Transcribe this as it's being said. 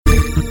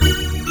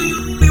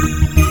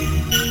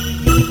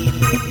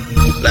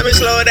Let me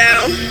slow it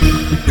down.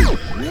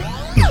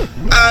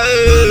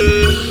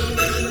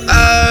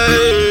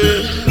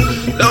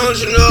 Don't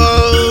you know?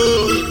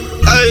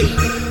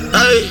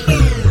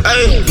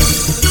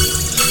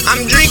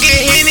 I'm drinking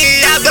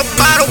Henny out the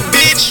bottle,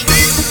 bitch.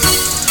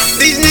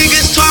 These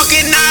niggas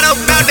talking not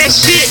about that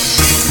shit.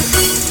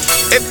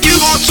 If you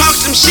gon' talk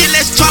some shit,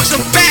 let's talk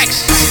some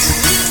facts.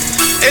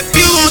 If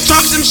you gon'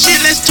 talk some shit,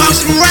 let's talk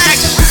some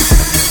racks.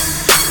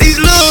 These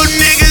little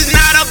niggas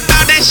not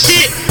about that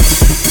shit.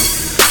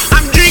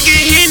 I'm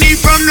drinking Henny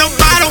from the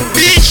bottle,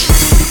 bitch.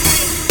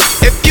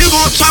 If you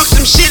gon' talk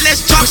some shit,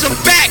 let's talk some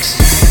facts.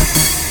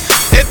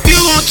 If you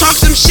gon' talk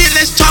some shit,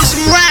 let's talk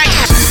some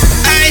racks.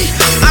 Ayy,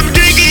 I'm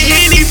drinking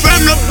Henny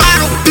from the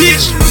bottle,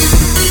 bitch.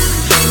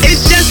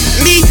 It's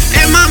just me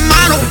and my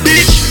model,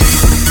 bitch.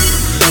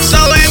 So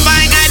if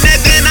I ain't got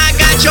nothing, I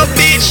got your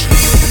bitch.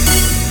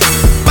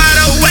 By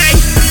the way,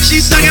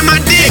 she sucking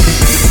my dick.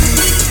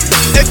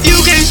 If you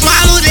can't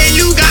swallow, then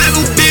you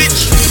goggle,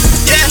 bitch.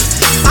 Yeah,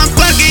 I'm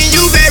fucking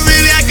you, but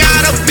really I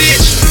got a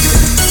bitch.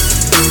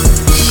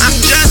 I'm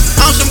just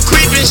on some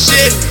creepin'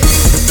 shit.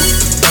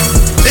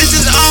 This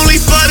is only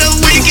for the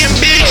weekend,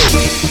 bitch.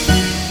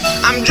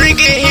 I'm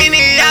drinking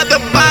Henny out the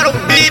bottle,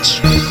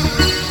 bitch.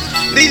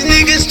 These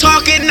niggas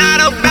talking not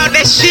about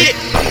that shit.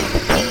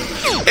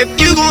 If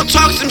you gon'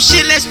 talk some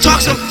shit, let's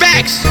talk some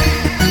facts.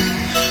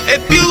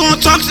 If you gon'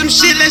 talk some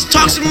shit, let's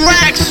talk some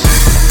racks.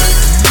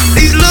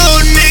 These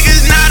little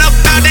niggas not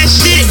about that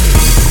shit.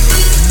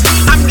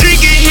 I'm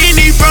drinking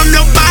Henny from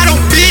the bottle,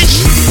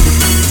 bitch.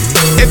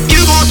 If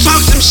you gon'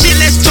 talk some shit,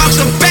 let's talk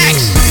some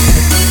facts.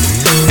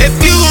 If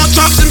you gon'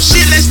 talk some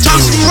shit, let's talk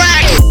some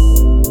racks.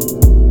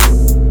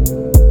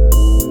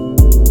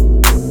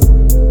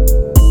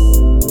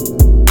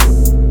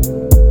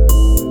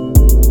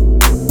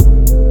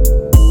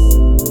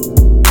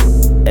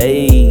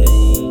 Ayy.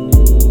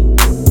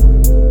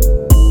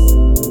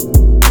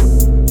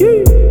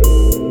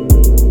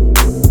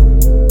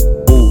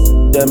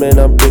 Ooh, damn it,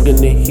 I'm bringing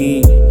the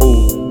heat.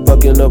 Ooh,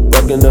 fucking up,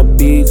 rocking the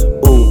beats.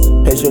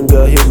 Ooh, Haitian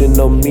girl hitting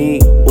on me.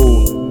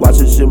 Ooh,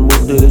 watching shit move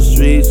through the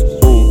streets.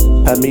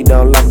 Ooh, had me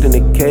down locked in the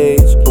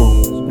cage.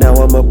 Ooh, now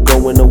I'm up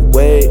going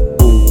away.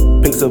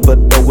 Ooh, pics of her,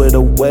 throw it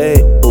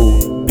away.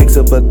 Ooh, pics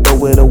of her,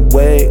 throw it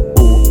away.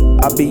 Ooh,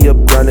 I be up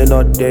grinding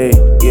all day.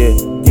 Yeah,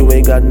 you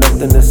ain't got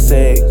nothing to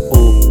say.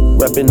 Ooh,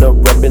 reppin' up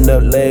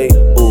LA.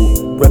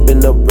 Ooh,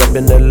 reppin' up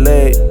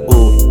LA.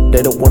 Ooh,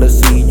 they don't wanna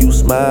see you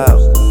smile.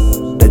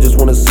 They just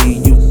wanna see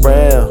you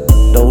frown.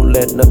 Don't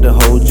let nothing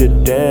hold you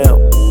down.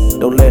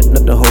 Don't let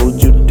nothing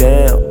hold you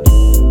down.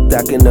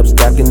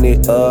 Stacking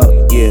it up,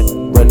 yeah.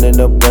 Running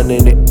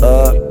it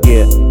up,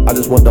 yeah. I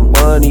just want the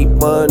money,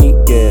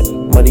 yeah.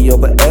 Money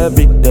over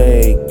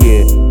everything,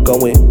 yeah.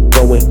 Going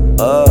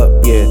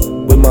up, yeah.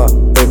 With my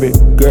favorite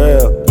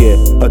girl, yeah.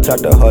 Her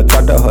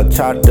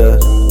chata.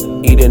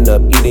 Eating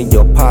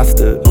your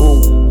pasta.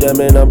 Ooh, damn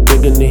it, I'm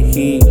bringing the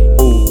heat.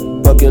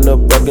 Ooh, fucking up,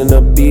 rocking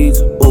the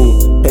beats.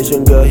 Ooh,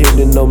 Haitian girl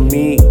hitting on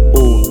me.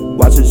 Ooh,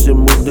 watching shit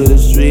move through the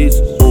streets.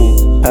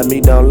 Ooh, had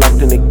me down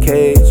locked in the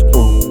cage.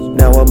 Ooh,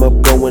 now I'm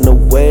up going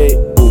away.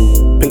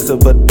 Ooh, pics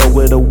of her, throw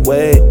it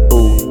away.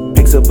 Ooh,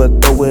 pics of her,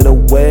 throw it away.